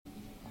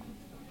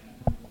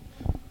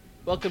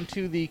Welcome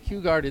to the Kew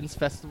Gardens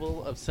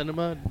Festival of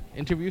Cinema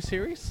interview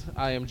series.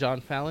 I am John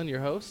Fallon, your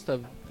host,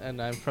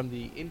 and I'm from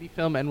the Indie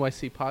Film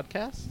NYC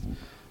podcast.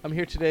 I'm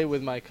here today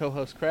with my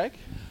co-host Craig.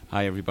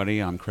 Hi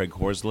everybody, I'm Craig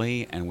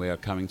Horsley, and we are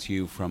coming to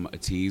you from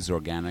Ateaz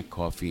Organic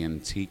Coffee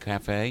and Tea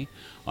Cafe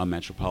on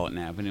Metropolitan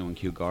Avenue in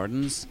Kew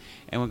Gardens,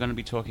 and we're going to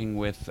be talking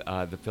with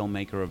the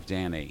filmmaker of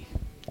Danni.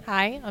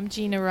 Hi, I'm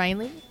Jeana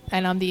Reilly,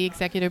 and I'm the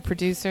executive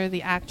producer,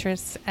 the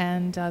actress,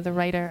 and the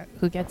writer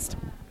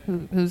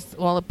who's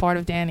all a part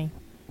of Danni.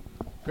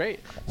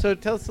 Great. So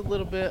tell us a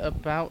little bit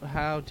about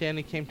how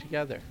Danni came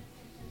together.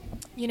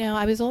 You know,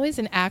 I was always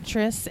an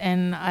actress,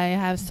 and I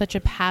have such a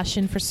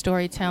passion for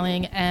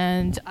storytelling,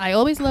 and I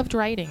always loved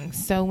writing.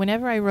 So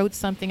whenever I wrote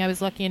something, I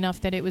was lucky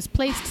enough that it was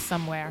placed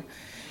somewhere.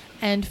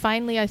 And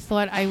finally, I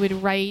thought I would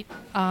write,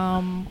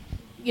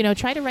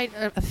 try to write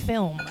a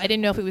film. I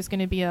didn't know if it was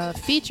going to be a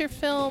feature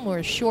film or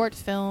a short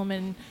film,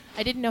 and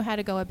I didn't know how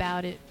to go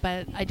about it,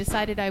 but I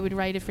decided I would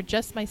write it for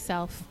just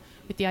myself,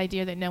 with the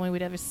idea that no one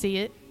would ever see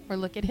it or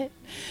look at it,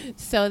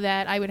 so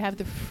that I would have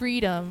the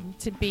freedom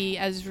to be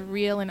as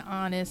real and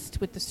honest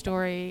with the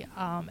story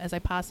as I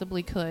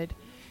possibly could.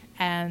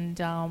 And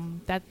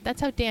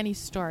that's how Danni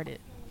started,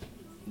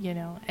 you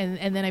know.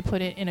 And then I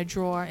put it in a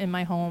drawer in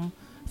my home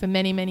for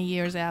many, many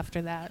years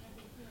after that,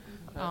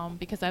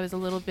 because I was a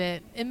little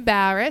bit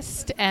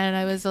embarrassed, and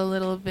I was a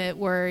little bit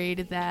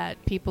worried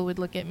that people would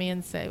look at me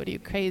and say, "What are you,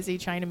 crazy,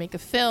 trying to make a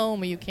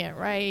film, or you can't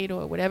write,"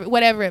 or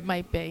whatever it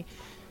might be.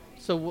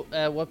 So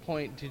at what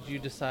point did you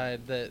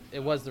decide that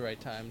it was the right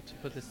time to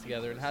put this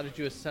together, and how did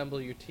you assemble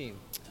your team?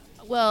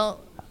 Well,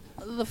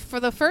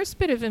 for the first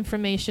bit of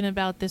information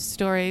about this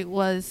story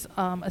was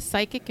a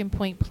psychic in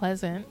Point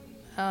Pleasant.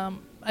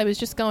 I was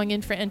just going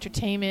in for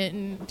entertainment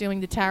and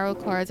doing the tarot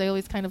cards. I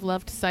always kind of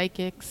loved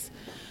psychics.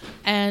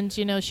 And,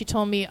 you know, she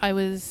told me I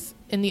was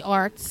in the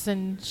arts,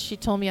 and she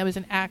told me I was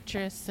an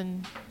actress.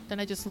 And then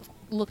I just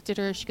looked at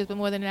her. She goes, "But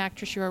more than an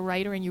actress, you're a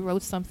writer, and you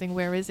wrote something.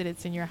 Where is it?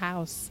 It's in your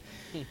house."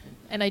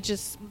 And I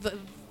just,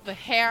 the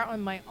hair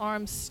on my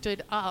arm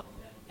stood up,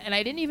 and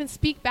I didn't even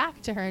speak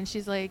back to her. And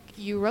she's like,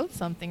 "You wrote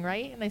something,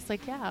 right?" And I was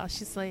like, "Yeah."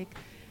 She's like,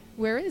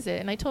 "Where is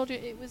it?" And I told her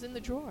it was in the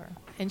drawer.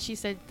 And she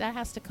said, "That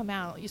has to come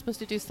out. You're supposed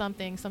to do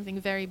something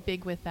very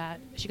big with that."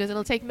 She goes,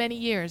 "It'll take many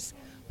years,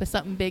 but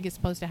something big is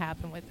supposed to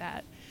happen with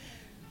that."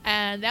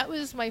 And that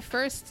was my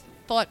first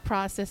thought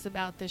process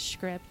about this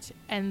script.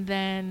 And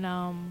then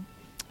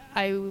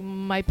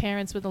my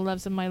parents were the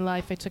loves of my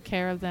life. I took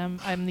care of them.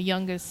 I'm the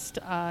youngest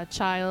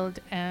child,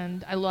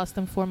 and I lost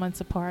them 4 months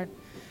apart.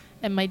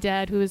 And my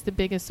dad, who is the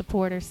biggest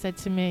supporter, said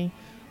to me,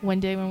 "One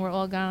day when we're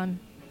all gone,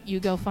 you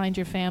go find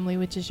your family,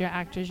 which is your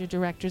actors, your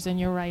directors, and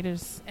your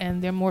writers.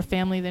 And they're more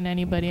family than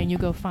anybody, and you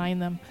go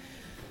find them."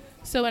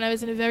 So when I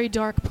was in a very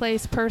dark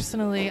place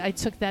personally, I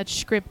took that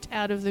script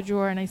out of the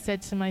drawer, and I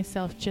said to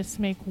myself, just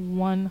make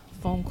one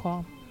phone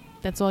call.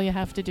 That's all you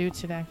have to do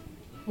today.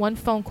 One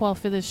phone call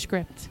for this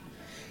script.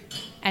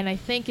 And I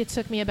think it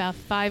took me about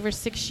 5 or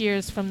 6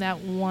 years from that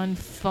one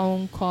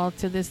phone call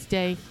to this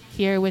day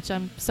here, which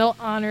I'm so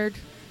honored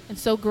and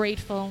so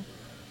grateful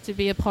to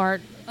be a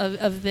part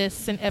of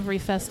this and every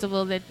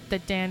festival that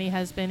Danni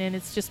has been in.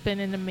 It's just been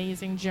an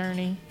amazing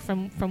journey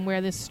from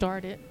where this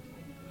started.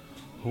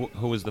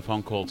 Who was the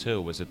phone call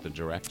to? Was it the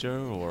director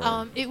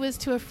or? It was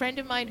to a friend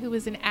of mine who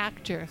was an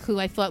actor who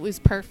I thought was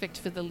perfect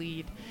for the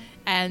lead.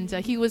 And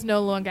he was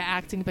no longer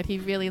acting, but he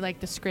really liked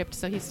the script,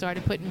 so he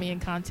started putting me in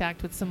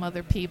contact with some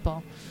other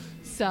people.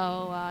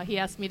 So he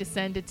asked me to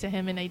send it to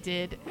him, and I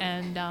did.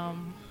 And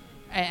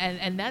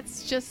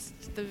that's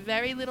just the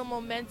very little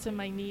momentum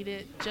I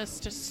needed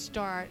just to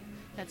start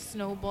that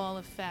snowball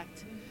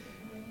effect.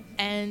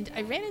 And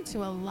I ran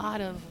into a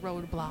lot of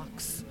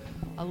roadblocks,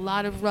 a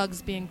lot of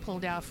rugs being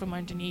pulled out from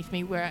underneath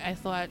me where I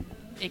thought,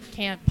 it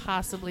can't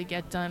possibly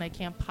get done, I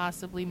can't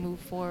possibly move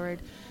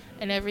forward.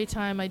 And every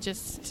time I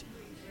just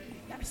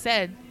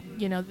said,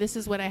 you know, this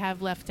is what I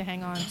have left to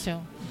hang on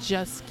to.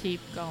 Just keep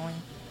going.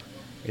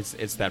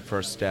 It's that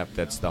first step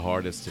that's the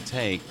hardest to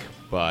take,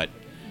 but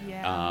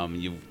yeah.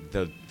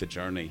 The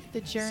journey.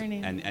 The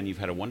journey. And you've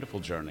had a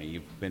wonderful journey.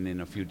 You've been in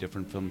a few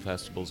different film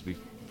festivals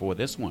before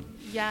this one.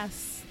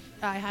 Yes.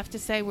 I have to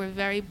say we're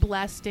very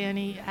blessed.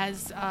 Danni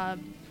has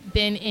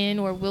been in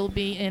or will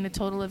be in a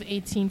total of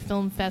 18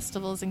 film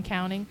festivals and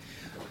counting.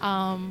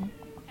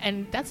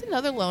 And that's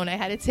another loan I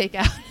had to take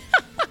out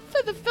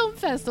for the film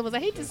festivals. I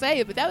hate to say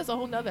it, but that was a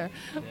whole nother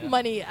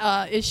money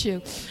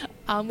issue,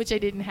 which I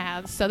didn't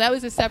have. So that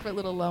was a separate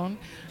little loan.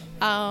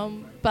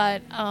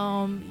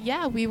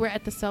 We were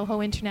at the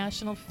Soho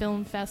International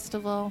Film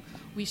Festival.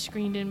 We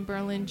screened in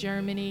Berlin,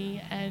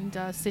 Germany,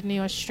 and Sydney,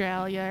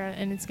 Australia,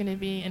 and it's going to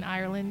be in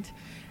Ireland.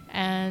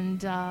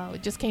 And we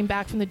just came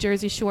back from the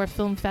Jersey Shore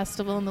Film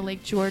Festival and the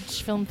Lake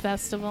George Film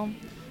Festival.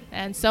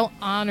 And so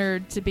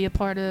honored to be a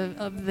part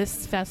of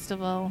this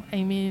festival.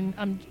 I mean,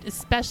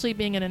 especially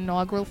being an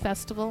inaugural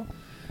festival,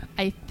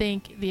 I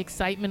think the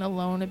excitement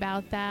alone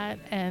about that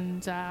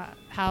and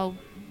how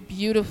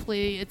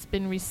beautifully it's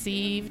been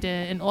received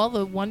and all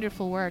the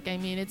wonderful work. I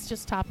mean, it's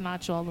just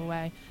top-notch all the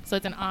way. So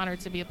it's an honor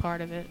to be a part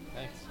of it.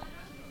 Thanks.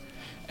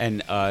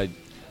 And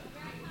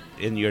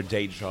in your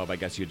day job, I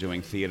guess you're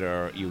doing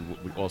theater. You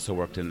also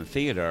worked in the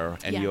theater,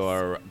 and Yes.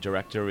 your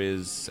director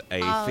is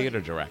a theater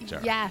director.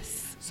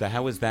 Yes. So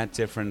how is that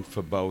different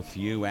for both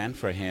you and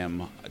for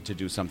him to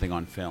do something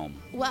on film?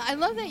 Well, I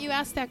love that you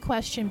asked that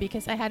question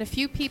because I had a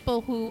few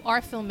people who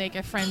are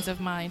filmmaker friends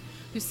of mine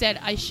who said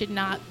I should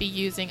not be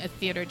using a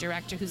theater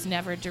director who's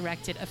never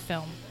directed a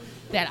film,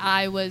 that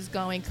I was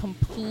going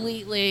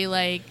completely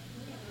like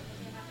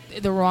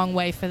the wrong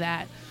way for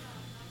that.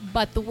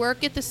 But the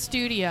work at the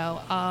studio,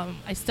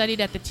 I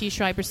studied at the T.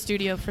 Schreiber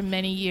studio for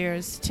many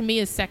years, to me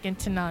is second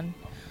to none.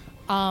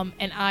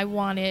 And I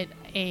wanted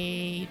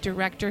a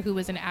director who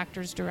was an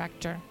actor's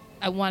director.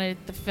 I wanted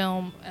the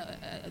film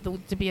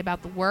to be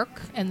about the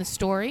work and the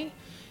story.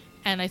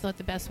 And I thought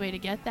the best way to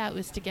get that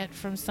was to get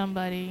from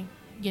somebody,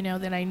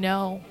 that I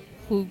know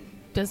who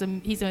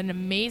he's an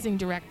amazing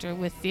director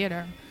with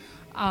theater.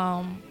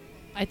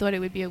 I thought it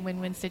would be a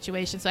win-win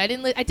situation. So I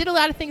did a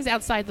lot of things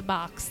outside the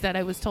box that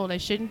I was told I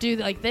shouldn't do,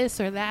 like this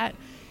or that.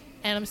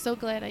 And I'm so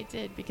glad I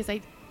did because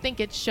I think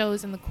it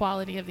shows in the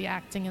quality of the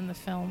acting in the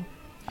film.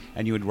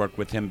 And you had worked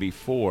with him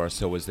before,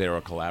 so was there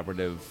a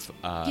collaborative...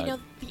 The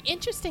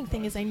interesting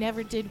thing is I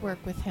never did work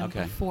with him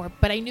Okay. before,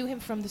 but I knew him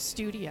from the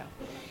studio.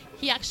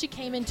 He actually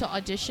came in to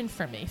audition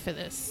for me for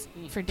this,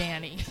 for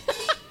Danni.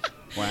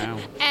 Wow.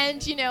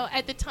 And,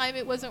 at the time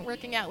it wasn't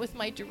working out with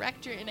my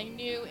director, and I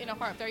knew in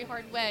a very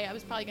hard way I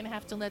was probably going to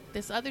have to let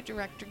this other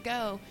director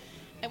go.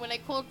 And when I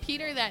called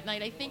Peter that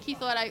night, I think he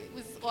thought I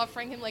was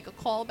offering him like a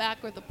callback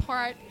or the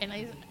part, and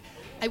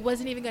I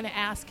wasn't even going to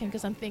ask him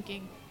because I'm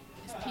thinking,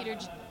 is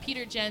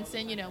Peter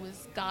Jensen,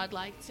 was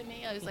godlike to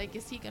me. I was like,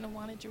 is he going to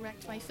want to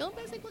direct my film? But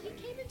I was like, well, he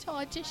came in to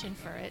audition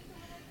for it.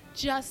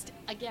 Just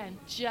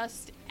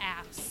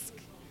ask.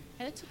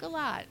 And it took a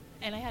lot.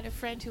 And I had a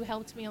friend who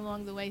helped me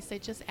along the way say,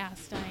 just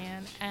ask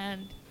Diane.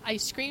 And I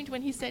screamed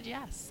when he said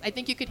yes. I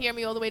think you could hear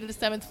me all the way to the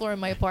 7th floor in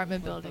my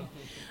apartment building.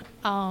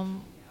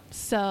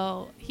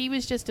 So he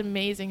was just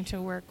amazing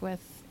to work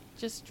with.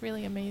 Just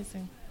really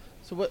amazing.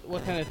 So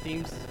what kind of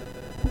themes...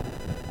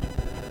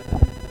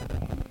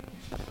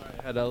 Sorry,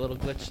 I had a little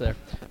glitch there.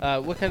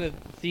 What kind of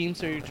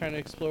themes are you trying to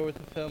explore with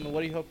the film, and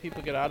what do you hope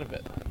people get out of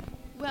it?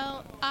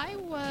 Well, I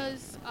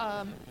was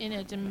in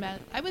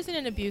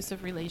an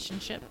abusive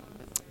relationship,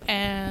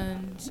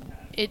 and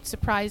it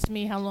surprised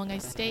me how long I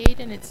stayed,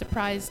 and it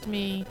surprised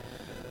me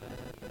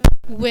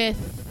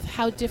with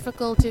how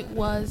difficult it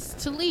was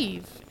to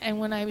leave. And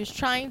when I was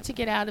trying to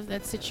get out of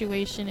that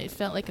situation, it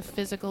felt like a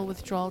physical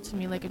withdrawal to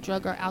me, like a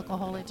drug or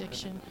alcohol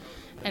addiction.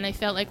 And I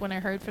felt like when I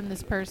heard from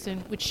this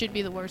person, which should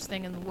be the worst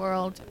thing in the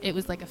world, it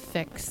was like a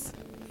fix.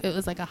 It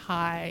was like a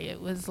high.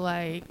 It was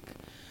like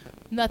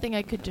nothing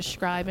I could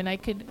describe, and I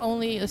could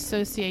only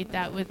associate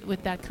that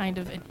with that kind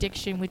of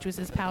addiction, which was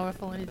as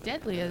powerful and as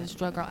deadly as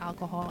drug or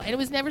alcohol. And it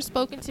was never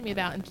spoken to me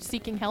about, and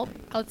seeking help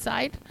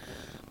outside.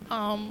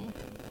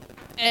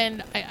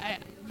 And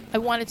I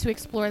wanted to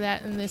explore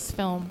that in this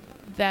film,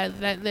 that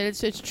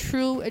it's a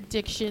true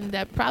addiction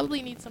that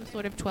probably needs some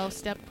sort of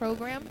 12-step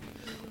program,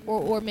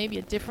 or maybe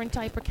a different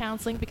type of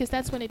counseling, because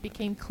that's when it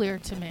became clear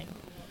to me.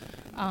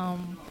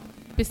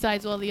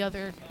 Besides all the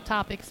other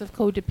topics of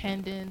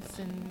codependence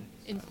and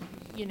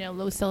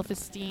low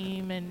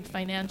self-esteem and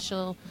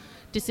financial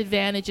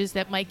disadvantages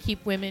that might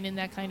keep women in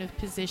that kind of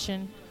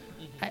position,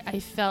 I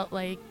felt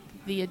like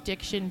the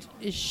addiction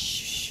is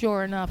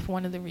sure enough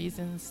one of the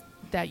reasons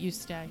that you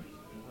stay. Right.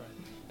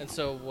 And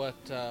so what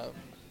are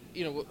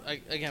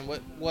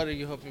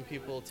you hoping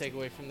people take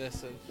away from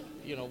this, and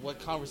what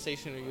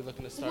conversation are you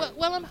looking to start?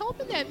 Well, I'm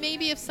hoping that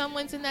maybe if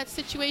someone's in that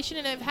situation,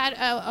 and I've had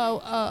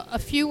a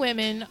few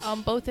women,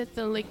 both at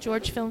the Lake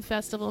George Film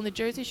Festival and the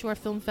Jersey Shore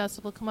Film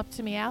Festival, come up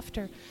to me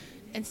after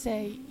and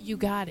say, "You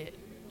got it."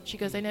 She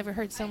goes, "I never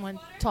heard someone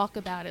talk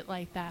about it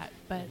like that,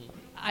 but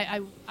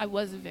I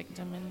was a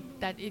victim, and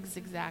that is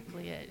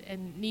exactly it,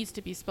 and needs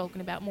to be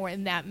spoken about more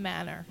in that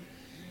manner."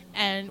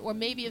 Or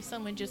maybe if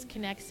someone just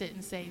connects it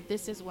and say,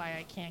 this is why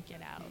I can't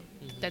get out.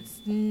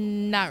 That's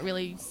not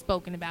really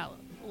spoken about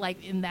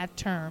like in that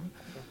term.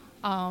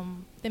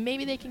 Then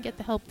maybe they can get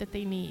the help that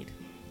they need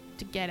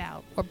to get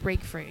out or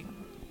break free.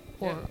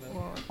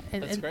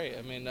 That's great.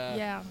 I mean,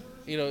 yeah.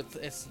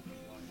 It's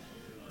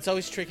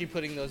always tricky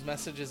putting those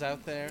messages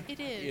out there. It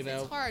is.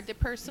 It's hard. They're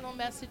personal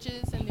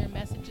messages, and they're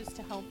messages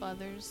to help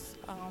others.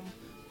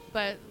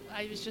 But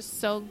I was just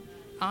so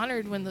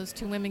honored when those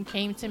two women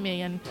came to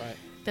me, and right.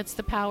 That's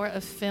the power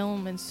of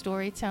film and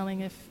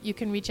storytelling. If you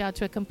can reach out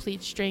to a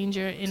complete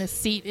stranger in a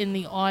seat in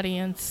the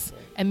audience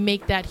and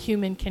make that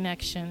human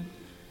connection.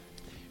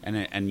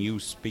 And you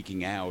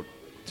speaking out,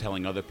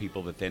 telling other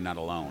people that they're not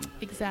alone.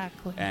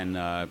 Exactly. And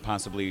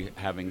possibly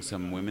having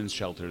some women's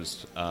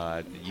shelters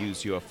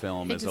use your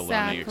film as a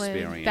learning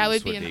experience. That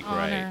would be an great.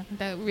 honor.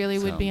 That really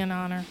would be an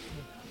honor.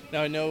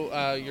 Now I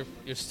know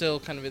you're still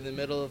kind of in the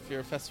middle of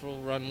your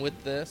festival run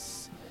with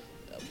this.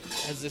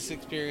 Has this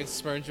experience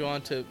spurred you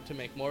on to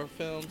make more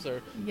films,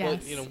 or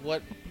yes.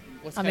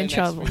 what's I'm kind in of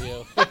trouble. next for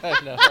you?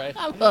 I know, right?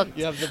 I'm hooked.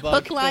 You have the bug.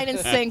 Hook, line, and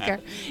sinker.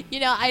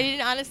 I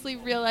didn't honestly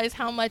realize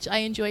how much I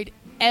enjoyed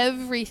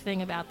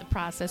everything about the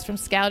process, from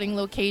scouting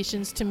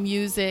locations to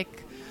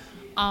music,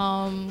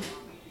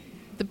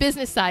 The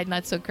business side,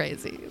 not so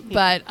crazy,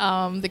 but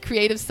the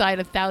creative side,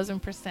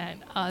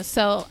 1,000%.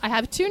 So I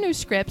have 2 new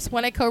scripts.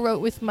 One I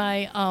co-wrote with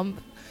my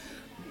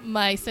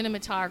my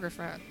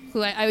cinematographer,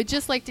 who I would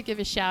just like to give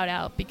a shout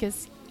out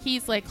because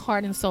he's like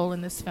heart and soul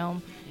in this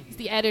film. He's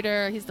the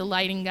editor. He's the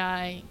lighting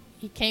guy.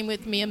 He came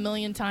with me a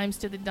million times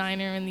to the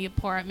diner and the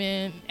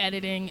apartment,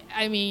 editing.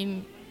 I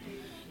mean,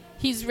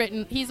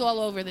 he's all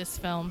over this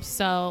film.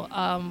 So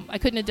I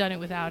couldn't have done it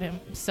without him.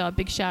 So a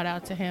big shout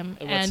out to him.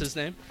 And what's his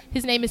name?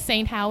 His name is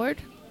St.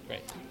 Howard.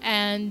 Great.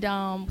 And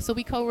so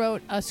we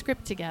co-wrote a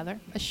script together,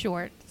 a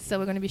short. So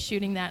we're going to be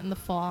shooting that in the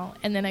fall.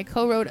 And then I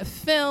co-wrote a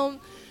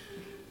film.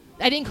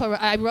 I didn't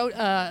co-write. I wrote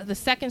the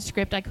second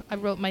script. I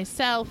wrote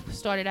myself.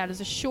 Started out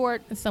as a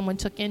short, and someone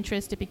took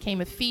interest. It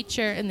became a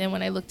feature, and then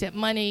when I looked at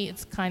money,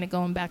 it's kind of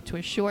going back to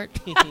a short.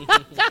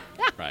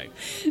 Right.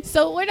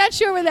 So we're not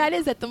sure where that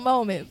is at the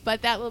moment,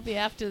 but that will be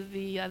after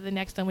the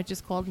next one, which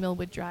is called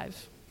Millwood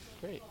Drive.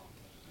 Great.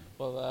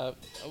 Well,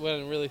 I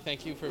want to really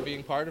thank you for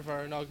being part of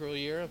our inaugural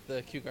year of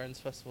the Kew Gardens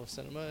Festival of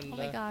Cinema. And, Oh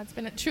my God, it's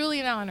been truly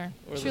an honor.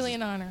 Truly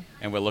an honor.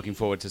 And we're looking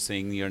forward to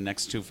seeing your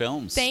next 2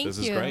 films. Thank you. This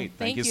is great.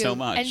 Thank you so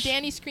much. And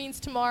Danni screens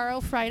tomorrow,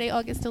 Friday,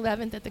 August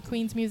 11th, at the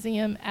Queens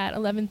Museum at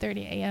 11:30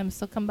 a.m.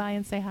 So come by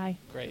and say hi.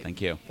 Great.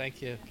 Thank you.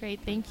 Thank you. Great,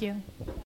 thank you.